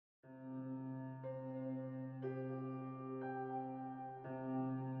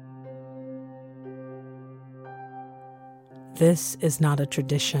this is not a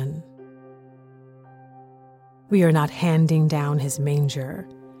tradition. We are not handing down his manger.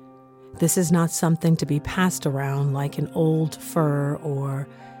 This is not something to be passed around like an old fur or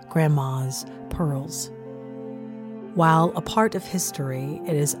grandma's pearls. While a part of history,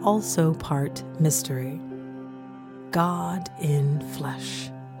 it is also part mystery. God in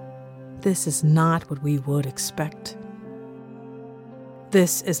flesh. This is not what we would expect.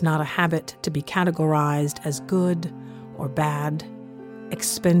 This is not a habit to be categorized as good or bad,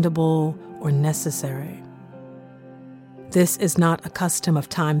 expendable or necessary. This is not a custom of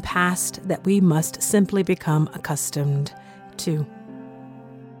time past that we must simply become accustomed to.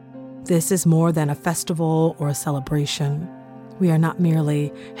 This is more than a festival or a celebration. We are not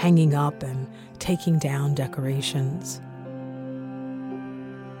merely hanging up and taking down decorations.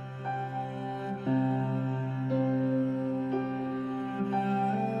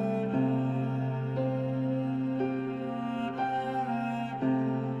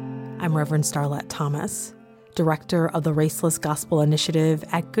 I'm Reverend Starlette Thomas, Director of the Raceless Gospel Initiative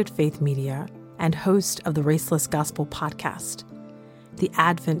at Good Faith Media and host of the Raceless Gospel podcast. The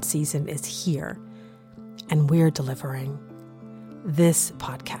Advent season is here, and we're delivering this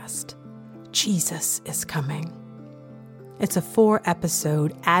podcast, Jesus is Coming. It's a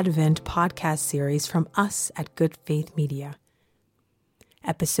 4-episode Advent podcast series from us at Good Faith Media.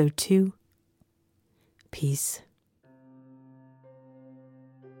 Episode 2, Peace.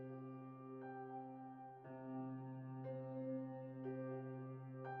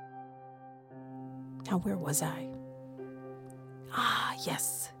 Now, where was I?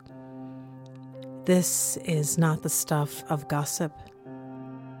 Yes. This is not the stuff of gossip.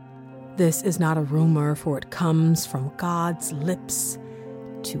 This is not a rumor, for it comes from God's lips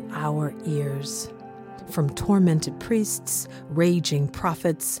to our ears. From tormented priests, raging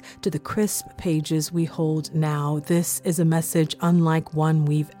prophets, to the crisp pages we hold now, this is a message unlike one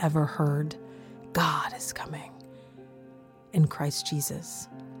we've ever heard. God is coming in Christ Jesus.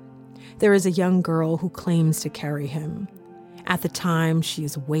 There is a young girl who claims to carry him. At the time, she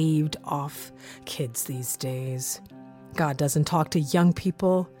is waved off. Kids these days. God doesn't talk to young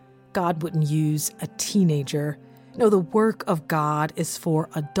people. God wouldn't use a teenager. No, the work of God is for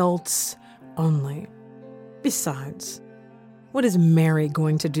adults only. Besides, what is Mary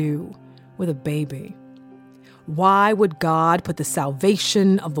going to do with a baby? Why would God put the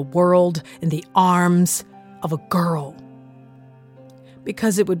salvation of the world in the arms of a girl?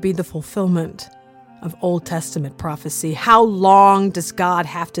 Because it would be the fulfillment of Old Testament prophecy. How long does God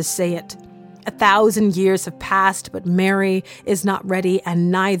have to say it? 1,000 years have passed, but Mary is not ready,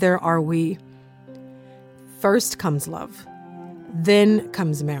 and neither are we. First comes love, then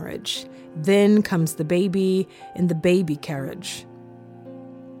comes marriage, then comes the baby in the baby carriage.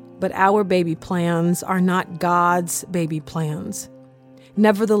 But our baby plans are not God's baby plans.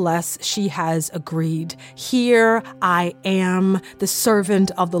 Nevertheless, she has agreed. Here I am, the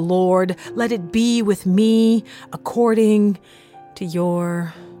servant of the Lord. Let it be with me according to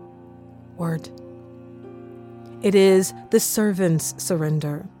your word. It is the servant's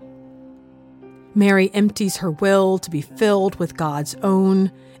surrender. Mary empties her will to be filled with God's own.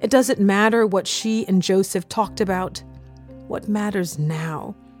 It doesn't matter what she and Joseph talked about. What matters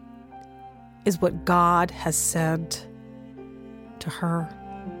now is what God has said to her.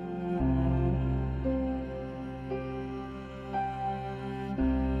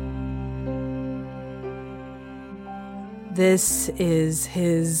 This is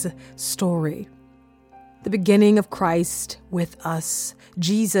his story. The beginning of Christ with us.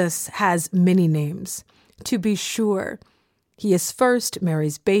 Jesus has many names. To be sure, he is first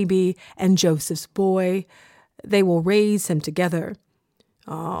Mary's baby and Joseph's boy. They will raise him together.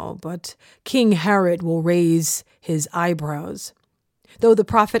 Oh, but King Herod will raise his eyebrows. Though the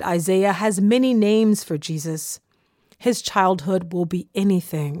prophet Isaiah has many names for Jesus, his childhood will be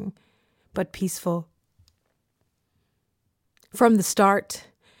anything but peaceful. From the start,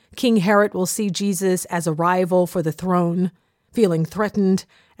 King Herod will see Jesus as a rival for the throne, feeling threatened,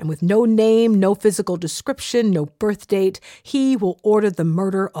 and with no name, no physical description, no birth date, he will order the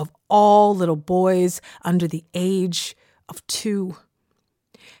murder of all little boys under the age of 2.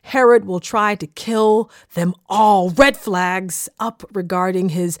 Herod will try to kill them all. Red flags up regarding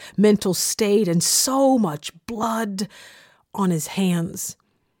his mental state and so much blood on his hands.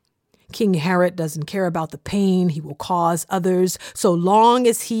 King Herod doesn't care about the pain he will cause others so long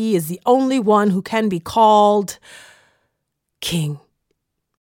as he is the only one who can be called king.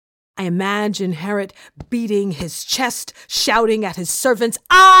 I imagine Herod beating his chest, shouting at his servants,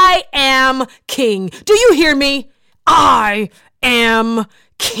 "I am king. Do you hear me? I am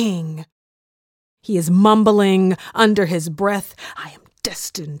king." He is mumbling under his breath, I am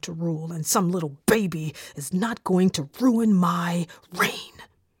destined to rule, and some little baby is not going to ruin my reign.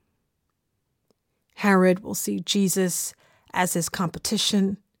 Herod will see Jesus as his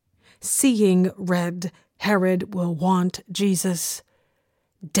competition. Seeing red, Herod will want Jesus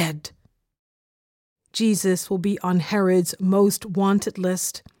dead. Jesus will be on Herod's most wanted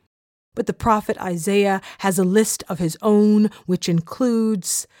list, but the prophet Isaiah has a list of his own, which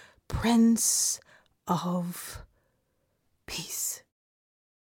includes Prince of Peace.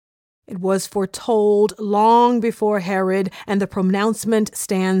 It was foretold long before Herod, and the pronouncement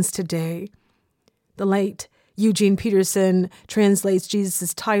stands today. The late Eugene Peterson translates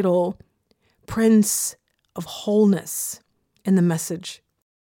Jesus' title, Prince of Wholeness, in the Message.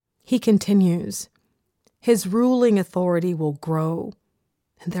 He continues, his ruling authority will grow,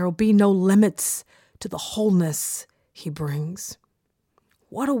 and there will be no limits to the wholeness he brings.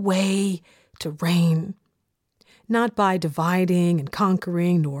 What a way to reign! Not by dividing and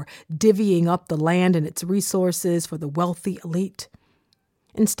conquering, nor divvying up the land and its resources for the wealthy elite.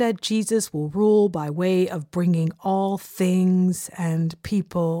 Instead, Jesus will rule by way of bringing all things and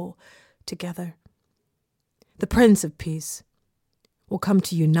people together. The Prince of Peace will come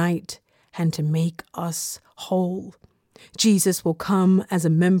to unite and to make us whole. Jesus will come as a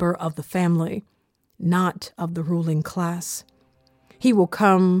member of the family, not of the ruling class. He will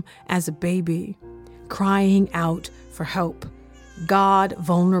come as a baby, crying out for help, God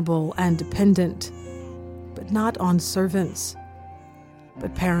vulnerable and dependent, but not on servants,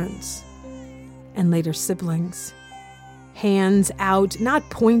 but parents and later siblings. Hands out, not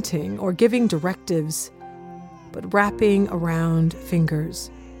pointing or giving directives, but wrapping around fingers.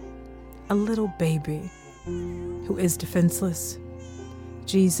 A little baby who is defenseless.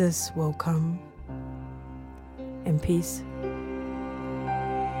 Jesus will come in peace.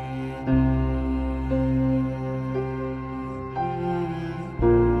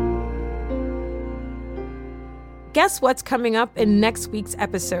 Guess what's coming up in next week's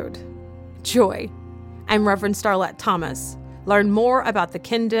episode? Joy. I'm Reverend Starlette Thomas. Learn more about the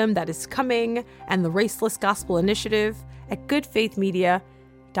kingdom that is coming and the Raceless Gospel Initiative at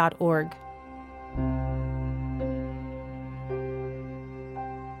goodfaithmedia.org.